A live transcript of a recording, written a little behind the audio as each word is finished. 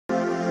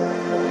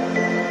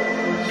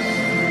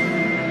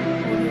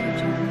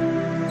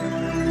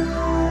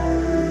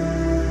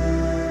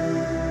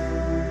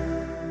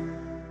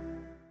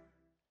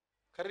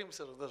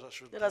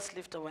Let us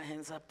lift our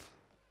hands up.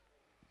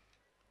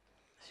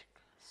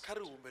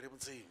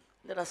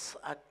 Let us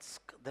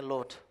ask the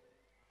Lord.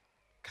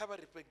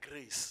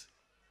 Grace.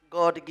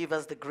 God, give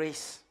us the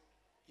grace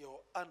You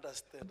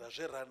understand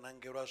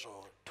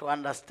to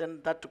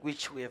understand that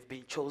which we have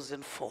been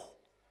chosen for.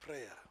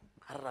 prayer.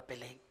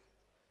 Arapeleng.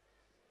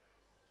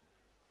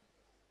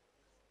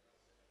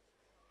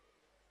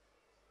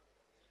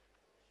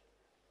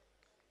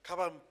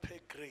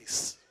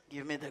 Grace.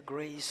 Give me the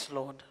grace,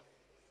 Lord.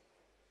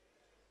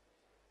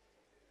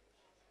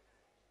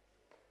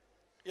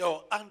 You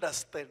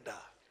understand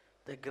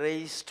The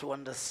grace to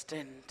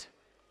understand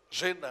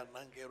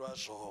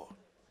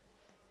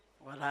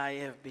what I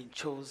have been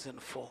chosen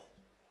for.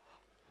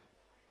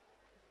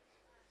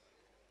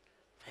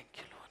 Thank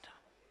you, Lord.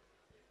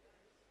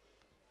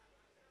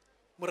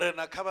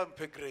 Murena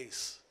kabampe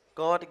grace.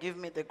 God, give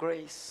me the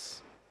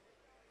grace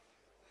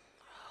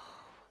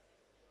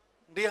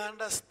Do you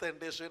understand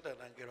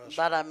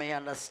that I may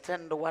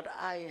understand what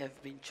I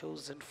have been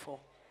chosen for.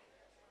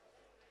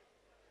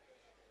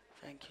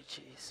 Thank you,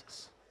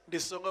 Jesus.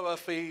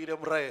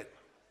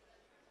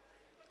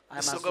 I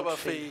must not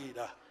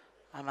fail.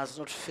 I must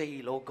not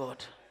fail, oh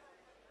God.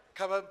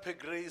 Kabampe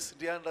grace,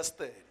 do you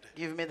understand?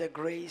 Give me the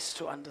grace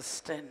to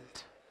understand.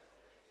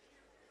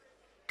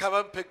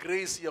 Kabampe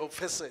grace your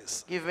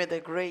faces. Give me the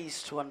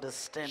grace to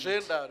understand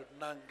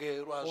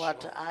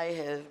what I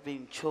have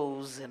been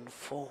chosen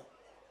for.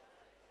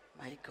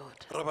 My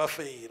God.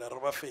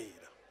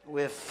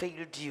 We have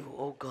failed you,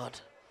 oh God.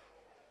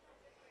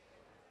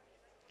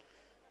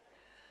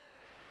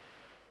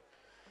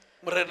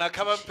 Murena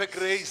kabampe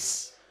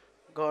grace.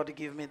 God,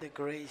 give me the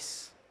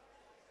grace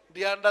Do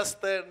you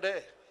understand?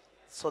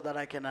 so that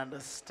I can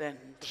understand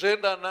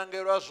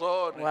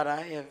What what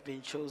I have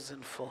been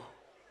chosen for.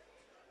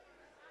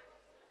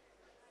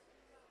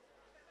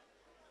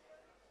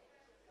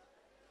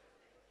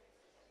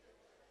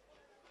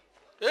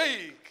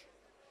 Hey.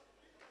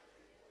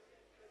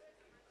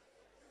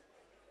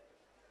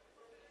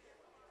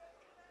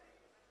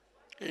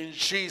 In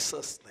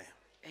Jesus'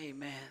 name.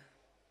 Amen.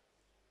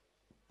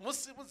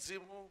 Musi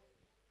mudzimu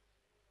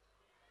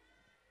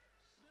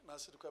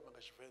nasi tikuyamba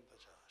ngachivenda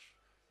chasho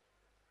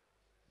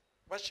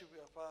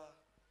vachivuya pa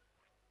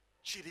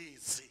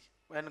chiridzi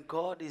When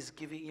God is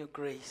giving you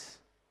grace,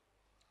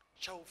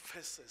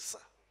 chaupfesesa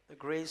the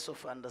grace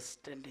of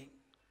understanding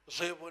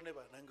zvevone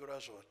vanhangirwa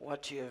zvona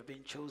what you have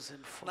been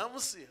chosen for.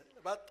 namusi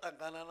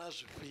vatangana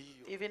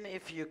nazvipiyo Even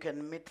if you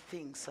can meet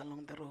things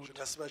along the road,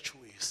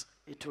 zvingasivachuhwisa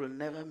it will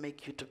never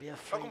make you to be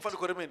afraid.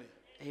 vakumfaniko remene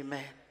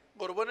Amen.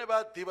 ngori vone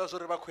vadhiva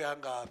zvori vakuya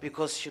ngapi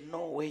Because you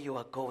know where you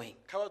are going.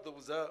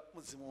 kavadobudza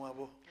mudzimu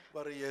wavo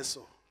vari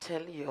yesu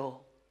Tell your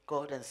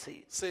God and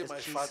say, Say, "Yes, my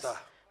Jesus, Father."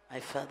 my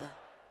Father,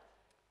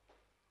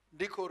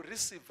 ndiko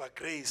receive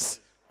grace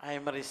I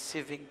am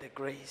receiving the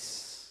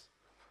grace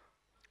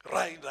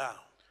right now.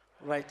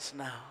 right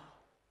now.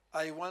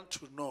 I want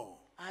to know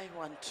I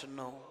want to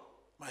know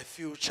my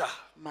future.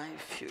 my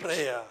future.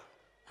 Prayer.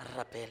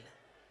 Rabel.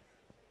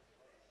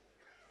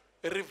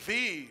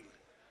 Reveal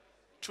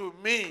to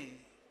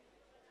me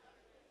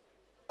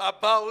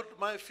about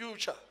my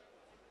future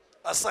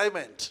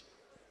assignment.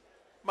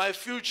 My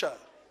future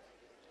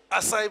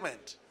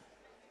assignment.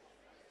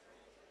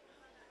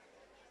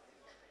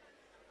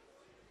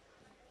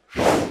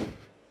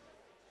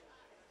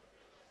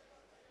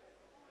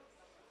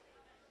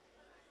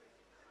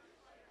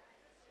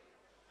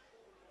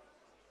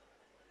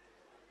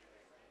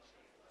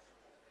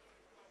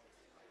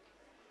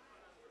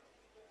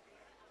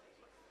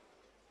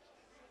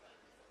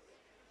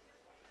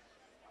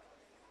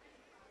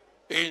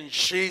 In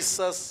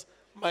Jesus'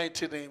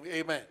 mighty name,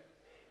 amen.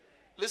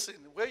 Listen,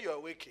 where you are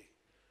working,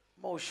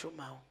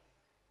 Moshumau,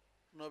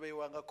 nobody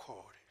wanga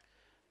call.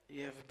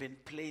 you have been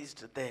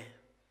placed there.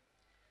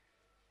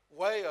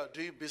 Why you are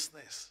doing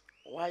business,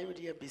 Why would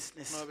your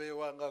business? nobody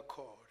wanga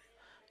call.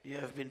 You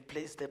have been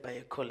placed there by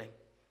a calling.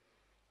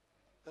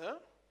 Huh?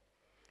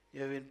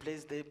 You have been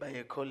placed there by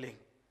a calling.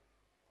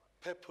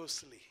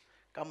 Purposely,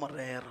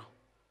 Kamorero.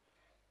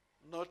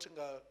 not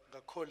nga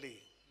calling.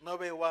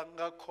 Nobody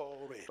wanga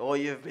call. Or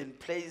you have been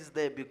placed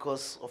there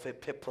because of a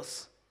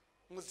purpose.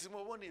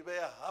 Mudzimu voni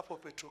veya hapo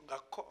petu nga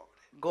call.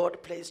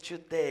 God placed you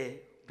there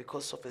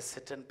because of a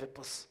certain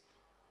purpose.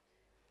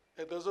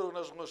 There There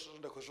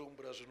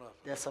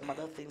are some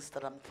other things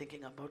that I'm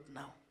thinking about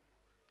now.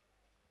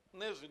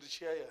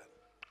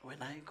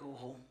 When I go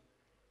home,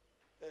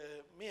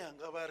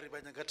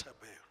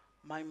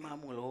 my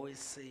mom will always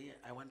say,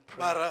 I want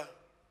prayer.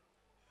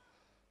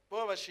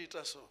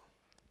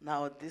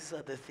 Now, these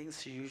are the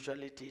things she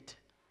usually did.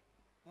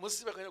 When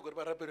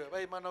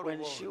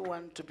she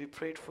wants to be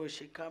prayed for,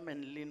 she come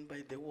and lean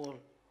by the wall.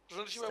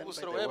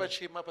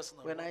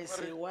 When I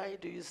say, why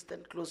do you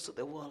stand close to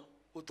the wall?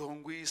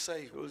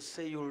 She will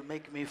say, you will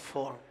make me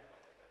fall.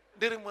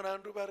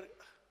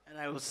 And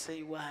I will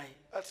say, why?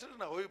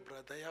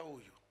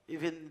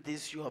 Even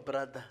this your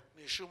brother,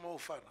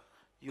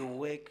 you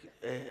work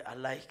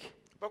alike.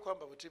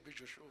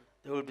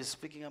 They will be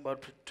speaking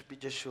about to be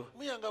Joshua.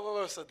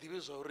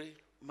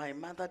 My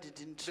mother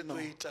didn't know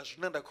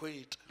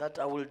that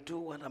I will do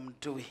what I'm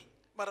doing.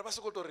 I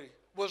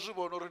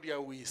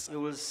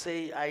will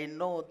say, I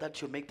know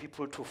that you make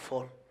people to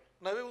fall.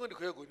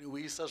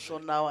 So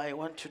now I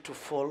want you to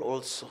fall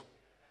also.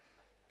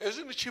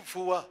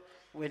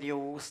 When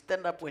you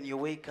stand up, when you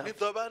wake up, you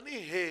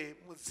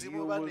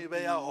will be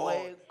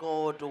where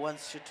God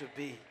wants you to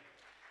be.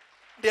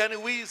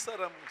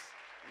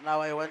 Now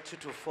I want you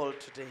to fall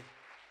today.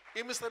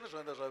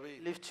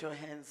 Lift your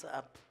hands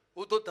up.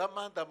 There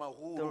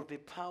will be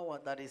power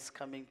that is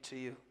coming to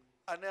you.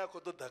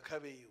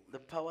 The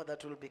power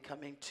that will be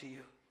coming to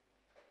you.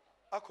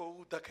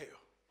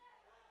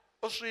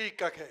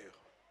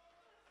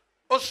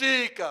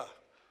 Oshika.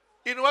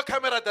 Inwa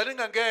camera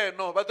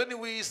dalingangeno, but then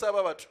we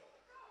sababatu.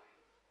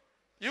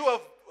 You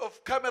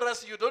of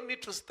cameras, you don't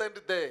need to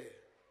stand there.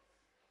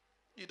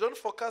 You don't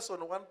focus on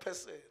one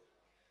person.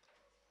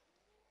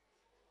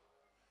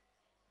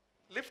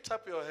 Lift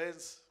up your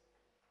hands.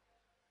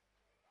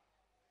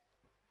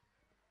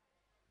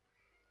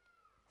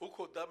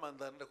 Uko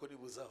damandanda kuni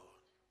buzao.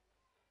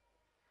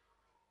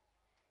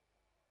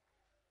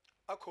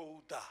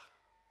 Ako uda.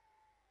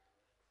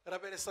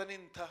 Rabele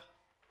saninta.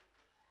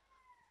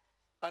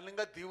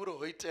 Aninga diuro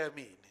hoite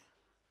amini.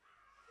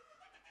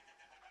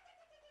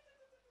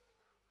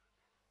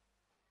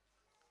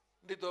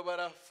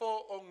 Ndidobara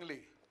 4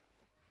 only.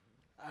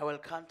 I will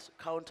count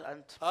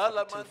until 4.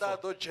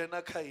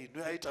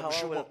 The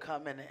power will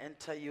come and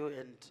enter you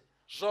and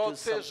do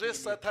something.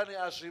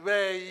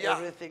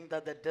 Everything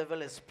that the devil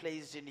has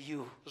placed in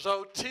you,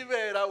 things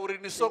that are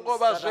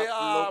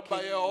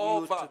blocking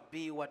you to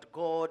be what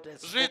God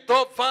has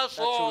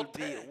spoken that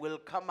you will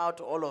come out,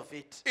 all of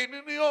it.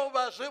 You are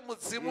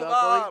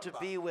going to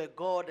be where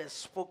God has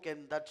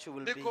spoken that you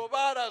will be.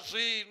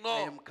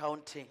 I am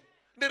counting.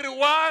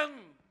 4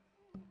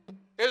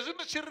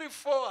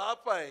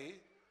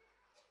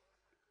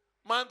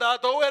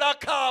 Mandado era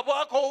cabo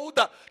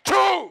akouda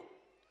 2,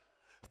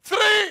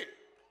 3,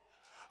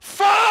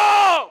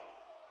 4.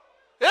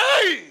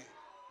 Hey,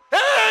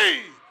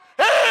 hey,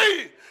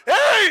 hey,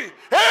 hey,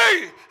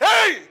 hey,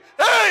 hey,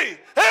 hey,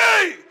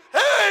 hey,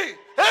 hey,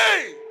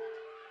 hey,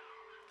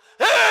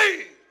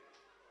 hey.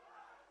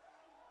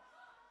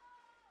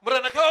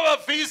 Muranakawa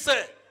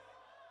vise.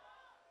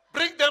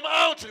 Bring them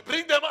out,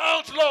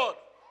 Lord.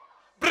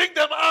 Bring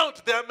them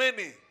out. There are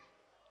many.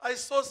 I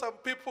saw some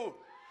people.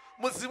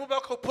 Muzimu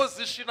bako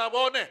position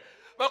abone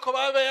bako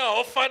babe ya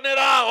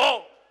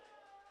ofaneraho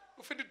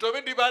ufindi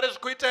dobe ndibare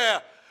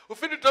sikuita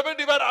ufindi dobe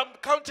ndibare. I'm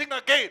counting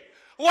again.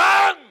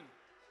 1.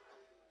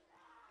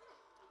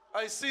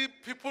 I see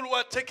people who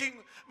are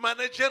taking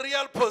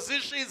managerial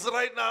positions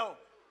right now.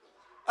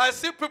 I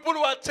see people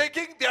who are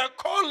taking their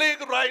calling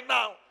right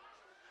now.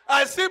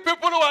 I see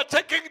people who are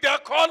taking their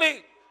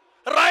calling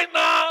right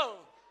now.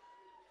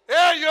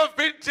 Yeah, you have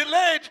been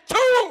delayed.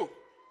 2,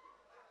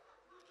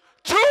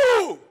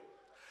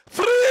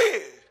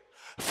 3,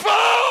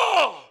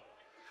 4.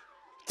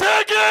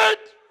 Take it.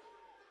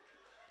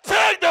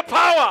 Take the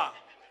power.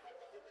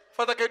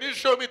 Father, can you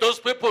show me those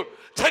people?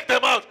 Take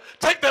them out.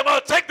 Take them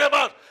out. Take them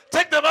out.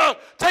 Take them out.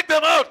 Take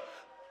them out.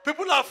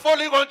 People are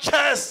falling on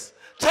chairs.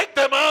 Take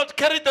them out.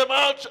 Carry them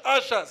out,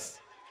 ushers.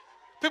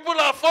 People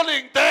are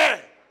falling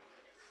there.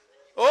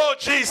 Oh,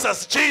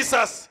 Jesus,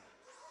 Jesus,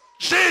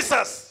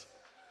 Jesus,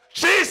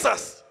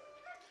 Jesus,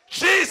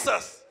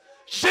 Jesus,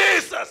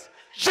 Jesus,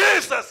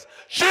 Jesus,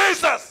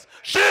 Jesus,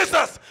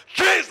 Jesus,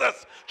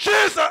 Jesus,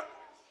 Jesus.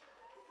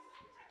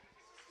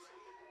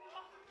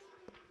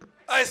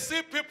 I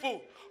see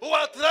people who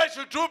are trying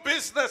to do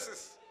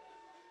businesses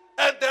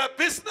and they are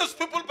business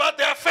people, but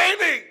they are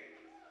failing.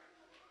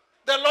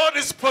 The Lord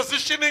is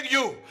positioning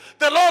you.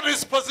 The Lord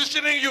is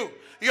positioning you.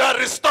 You are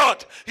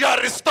restored. You are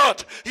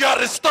restored. You are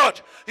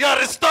restored. You are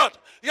restored.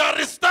 You are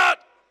restored.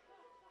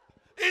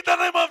 In the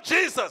name of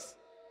Jesus.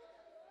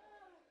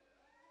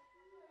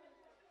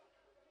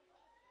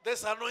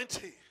 There's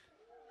anointing.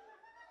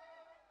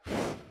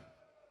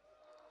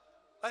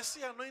 I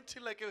see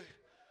anointing like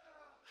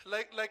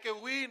a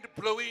wind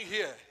blowing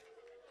here.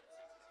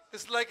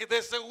 It's like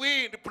there's a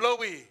wind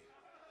blowing.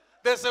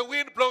 There's a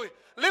wind blowing.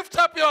 Lift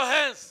up your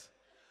hands.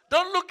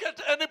 Don't look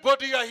at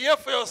anybody. You are here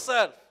for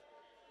yourself.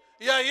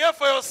 You are here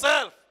for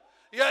yourself.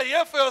 You are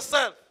here for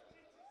yourself.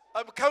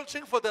 I'm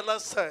counting for the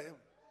last time.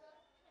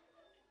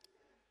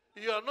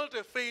 You are not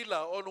a failure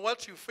on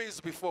what you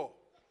faced before.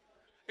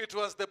 It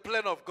was the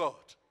plan of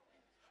God.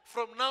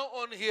 From now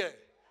on here,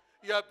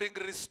 you are being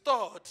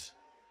restored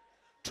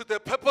to the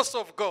purpose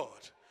of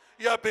God.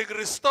 You are being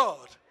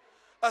restored.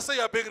 I say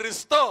you are being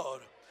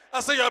restored.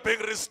 I say you are being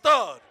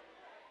restored.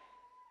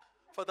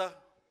 Father,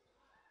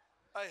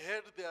 I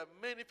heard there are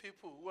many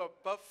people who are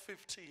above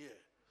 50 here.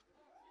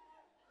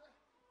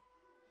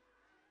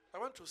 I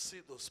want to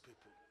see those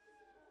people.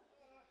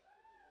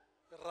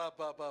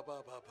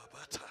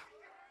 Rabababababata.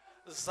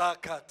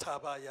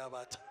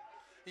 Zakatabayabata.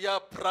 Ya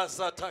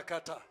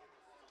prazatakata.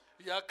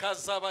 Ya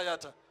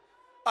kazabayata.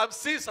 I'm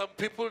seeing some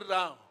people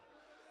now.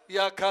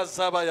 Ya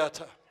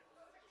kazabayata.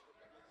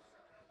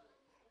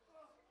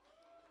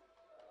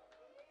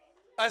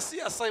 I see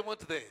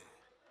assignment there.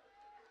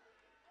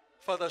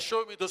 Father,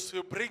 show me those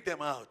people. Bring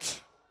them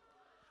out.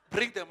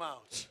 Bring them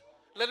out.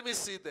 Let me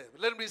see them.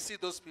 Let me see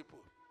those people.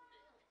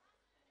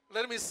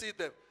 Let me see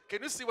them.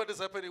 Can you see what is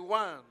happening?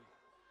 One.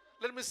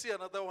 Let me see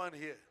another one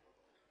here.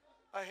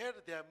 I heard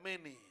there are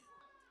many.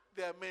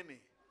 There are many.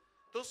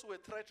 Those who are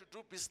trying to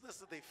do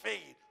business, they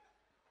fail.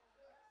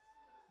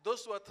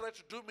 Those who are trying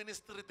to do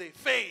ministry, they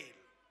fail.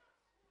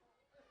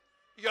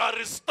 You are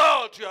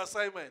restored to your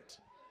assignment.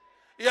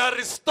 You are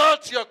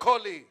restored to your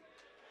calling.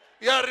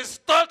 You are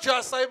restored to your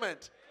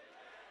assignment.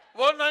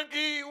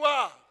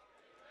 Wonangiwa.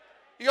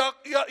 You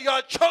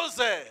are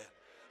chosen.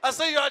 I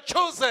say you are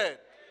chosen.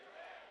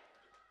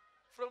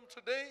 From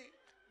today,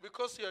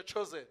 because you are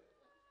chosen,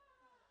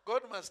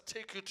 God must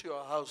take you to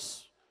your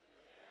house.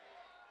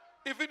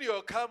 Even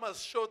your car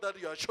must show that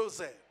you are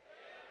chosen.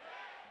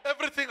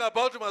 Everything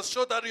about you must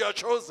show that you are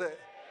chosen.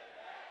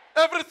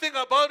 Everything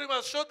about you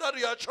must show that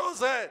you are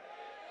chosen.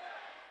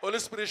 Holy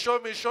Spirit, show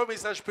me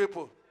such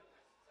people.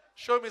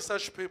 Show me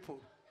such people.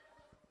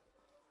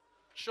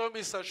 Show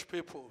me such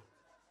people.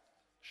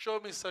 Show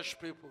me such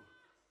people.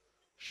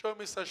 Show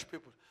me such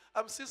people.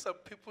 I'm seeing some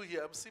people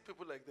here. I'm seeing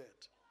people like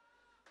that.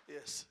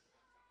 Yes.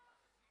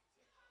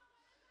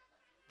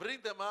 Bring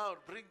them out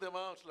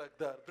like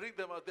that. Bring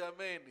them out. There are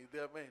many.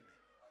 There are many.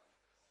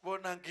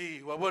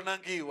 Bonangiwa,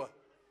 bonangiwa.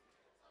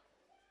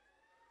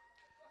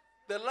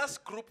 The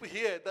last group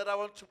here that I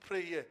want to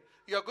pray here,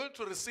 you are going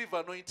to receive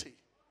anointing.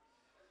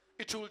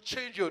 It will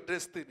change your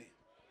destiny.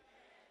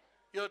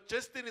 Your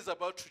destiny is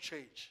about to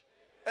change.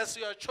 As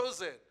you are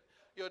chosen,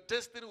 your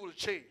destiny will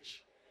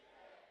change.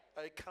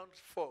 I count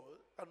 4.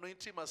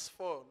 Anointing must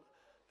fall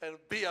and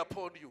be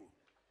upon you.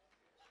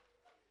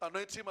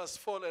 Anointing must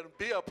fall and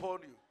be upon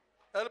you.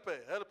 Help me,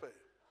 help me.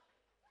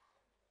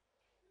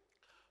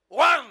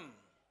 1.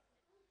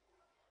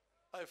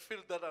 I feel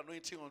that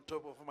anointing on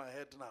top of my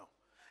head now.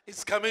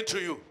 It's coming to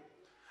you.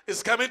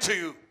 It's coming to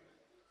you.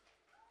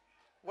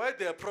 Why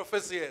there are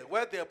prophets here?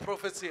 Why there are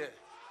prophets here?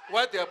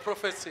 Why there are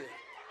prophets here?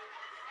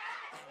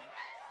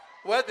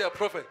 Why there are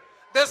prophets?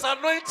 There's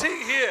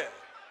anointing here.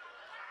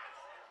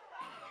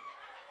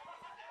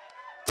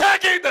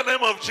 Take it in the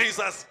name of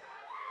Jesus.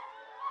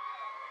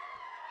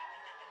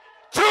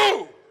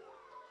 2.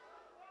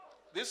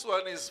 This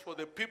one is for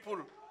the people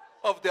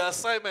of the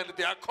assignment.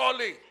 They are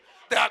calling.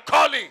 They are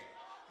calling.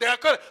 They are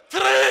calling.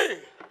 3.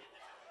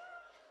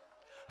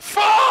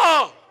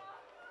 4.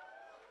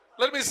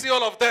 Let me see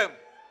all of them.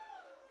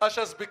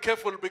 Ushers, be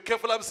careful, be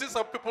careful. I'm seeing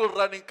some people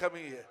running,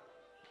 coming here.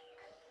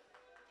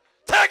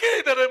 Take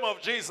it in the name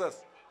of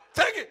Jesus.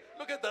 Take it.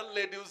 Look at that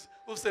lady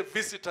who's a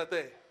visitor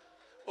there.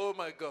 Oh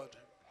my God.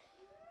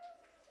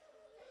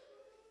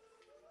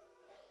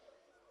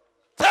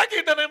 Take it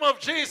in the name of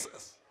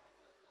Jesus.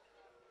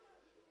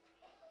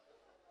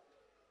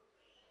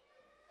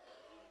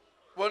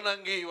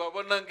 Bonangiwa,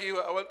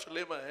 bonangiwa. I want to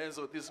lay my hands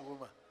on this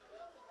woman.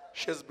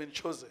 She has been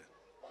chosen.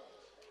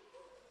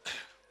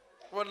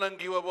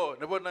 Bonangiwa,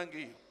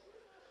 bonangiwa.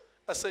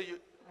 I say,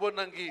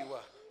 bonangiwa.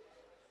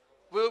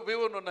 We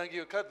will not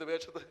nangiwa. Cut the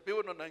better. We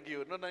will not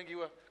nangiwa. No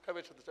nangiwa.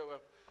 Come to the tower.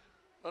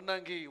 No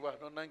nangiwa.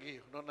 No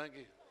nangiwa. No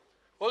nangiwa.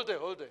 Hold it.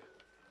 Hold it.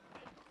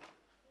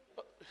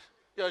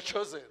 You are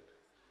chosen.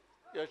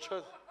 You are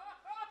chosen.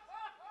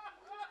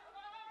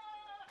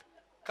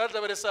 Cut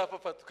the better.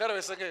 Papa. Cut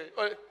the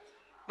better.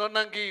 No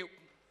nangiwa.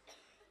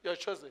 You are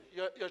chosen.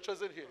 You are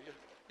chosen here.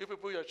 You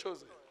people, you are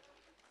chosen.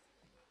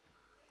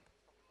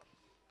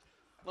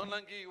 No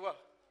nangiwa.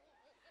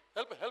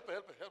 Help me, help me,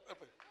 help me,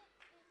 help me.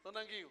 No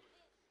nangiwa.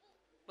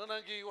 No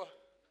nangiwa.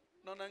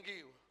 No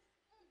nangiwa.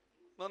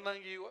 No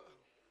nangiwa.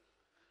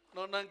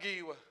 No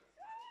nangiwa.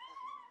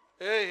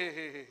 Hey, hey,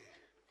 hey, hey.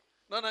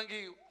 No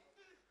nangiwa.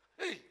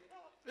 Hey,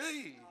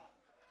 hey.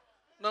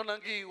 No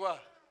nangiwa.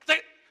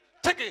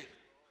 Take it.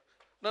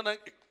 No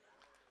nangiwa.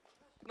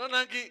 No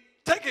nangiwa.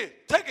 Take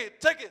it, take it,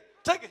 take it,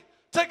 take it,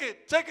 take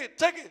it, take it,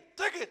 take it,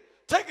 take it,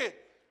 take it,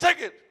 take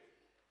it.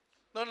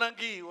 No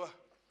nangiwa.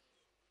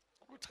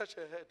 Who touch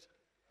her head?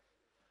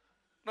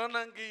 No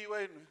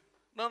nangiwa.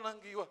 No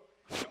nangiwa.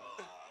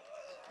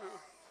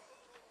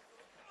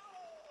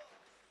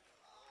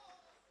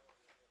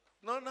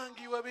 No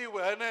nangiwa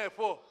biwe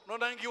anepo. No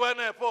nangiwa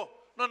anepo.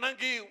 No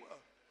nangiwa.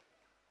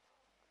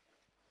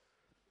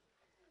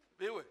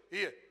 Biwe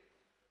here.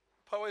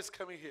 Power is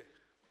coming here.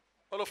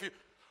 All of you.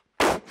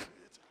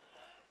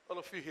 All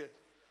of you here.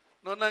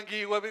 No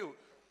nangiwa biwe.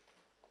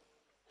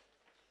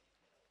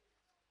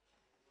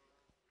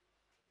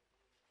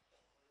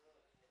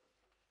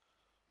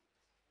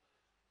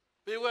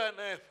 Biwe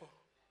anepo.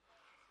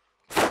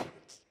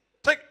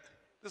 Take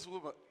this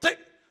woman. Take.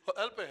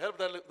 Help her. Help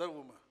that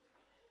woman.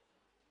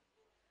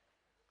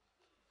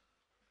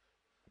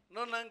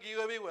 No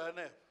nangiwa biwe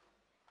anepo.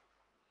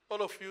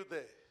 All of you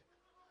there.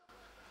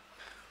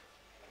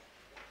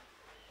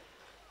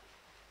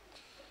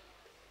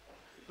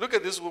 Look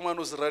at this woman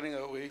who's running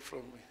away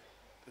from me.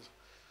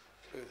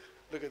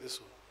 Look at this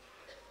woman.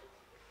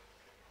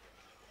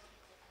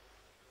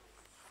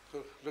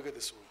 Look at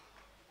this woman.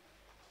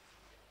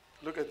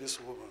 Look at this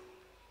woman.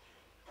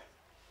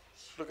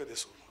 Look at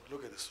this woman.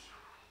 Look at this woman.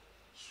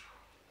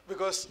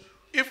 Because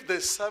If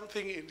there's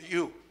something in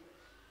you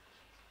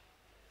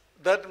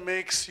that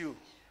makes you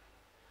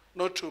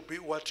not to be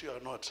what you are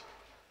not,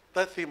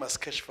 that thing must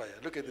catch fire.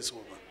 Look at this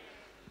woman.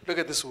 Look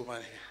at this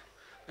woman here.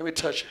 Let me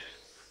touch her.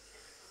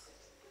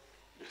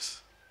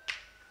 Yes.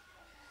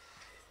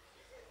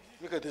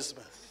 Look at this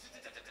man.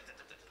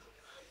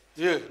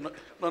 Yeah, no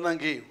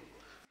nangi.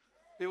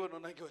 You no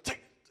nangi.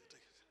 Take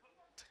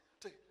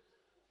it.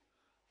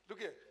 Look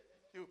here.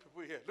 You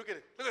people here. Look at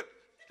it. Look at it.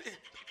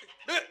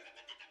 Look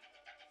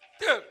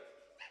at it.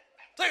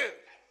 Take it.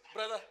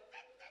 Brother.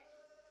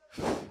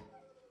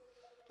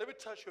 Let me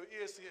touch your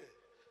ears here.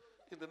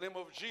 In the name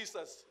of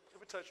Jesus.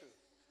 Let me touch you.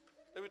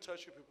 Let me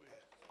touch you people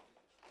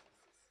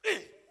here.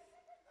 Hey.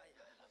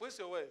 Where's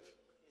your wife?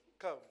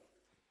 Come.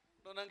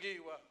 No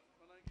nangiwa.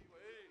 No nangiwa.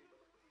 Hey.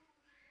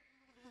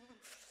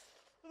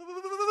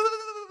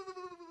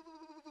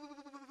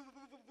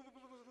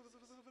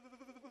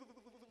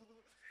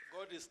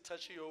 God is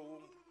touching your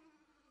womb.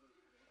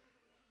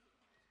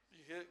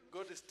 You hear?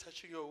 God is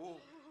touching your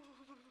womb.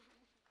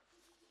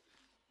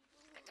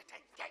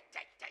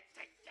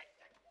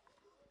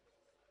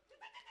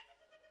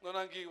 No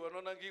nangiwa,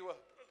 no nangiwa.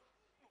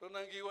 No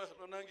nangiwa,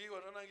 no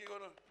nangiwa, no nangiwa,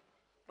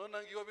 no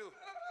nangiwa, Bill.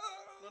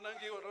 No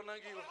nangiwa, no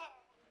nangiwa.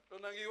 No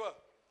nangiwa.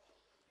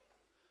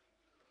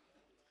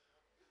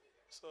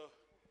 So,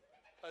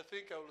 I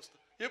think I will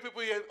stop. You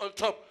people here on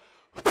top,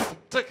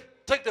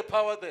 take the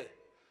power there.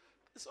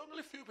 It's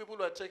only few people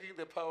who are taking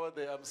the power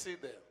there. I'm seeing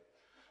there.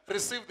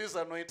 Receive this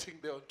anointing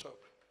there on top.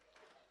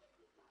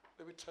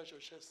 Let me touch your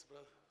chest,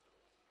 brother.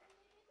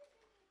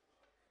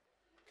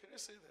 Can you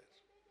see that?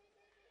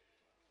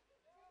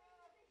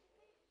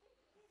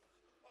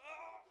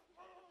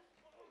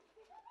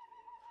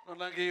 No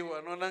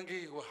nangiwa, no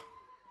nangiwa.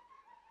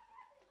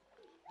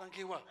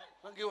 Nangiwa,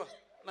 nangiwa,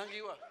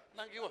 nangiwa,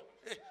 nangiwa.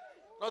 Hey,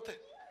 nothing.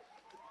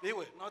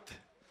 Anyway, nothing.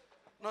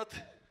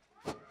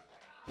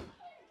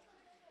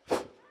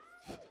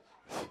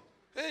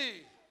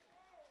 Hey.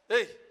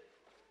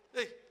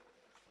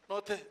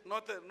 Nothing.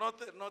 No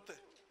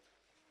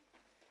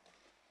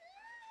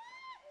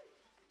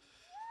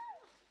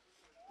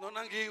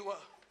nangiwa.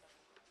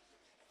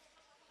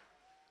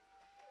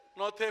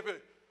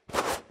 Nothing.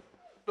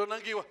 No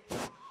nangiwa.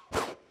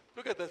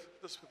 Look at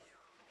this people.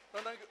 No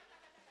nangiwa.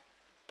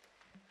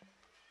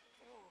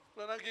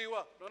 No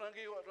nangiwa. No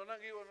nangiwa. No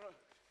nangiwa.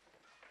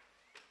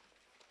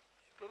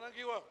 No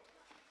nangiwa.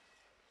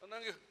 No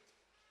nangiwa.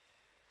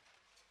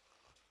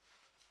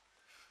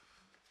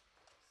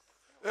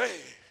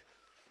 Hey.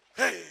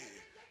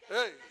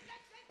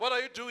 What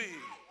are you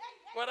doing?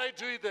 What are you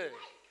doing there?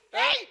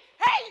 Hey.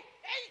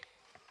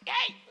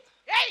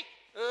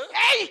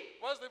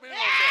 What's the meaning of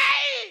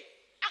that?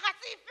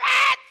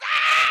 Akasifetsa.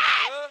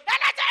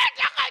 Dala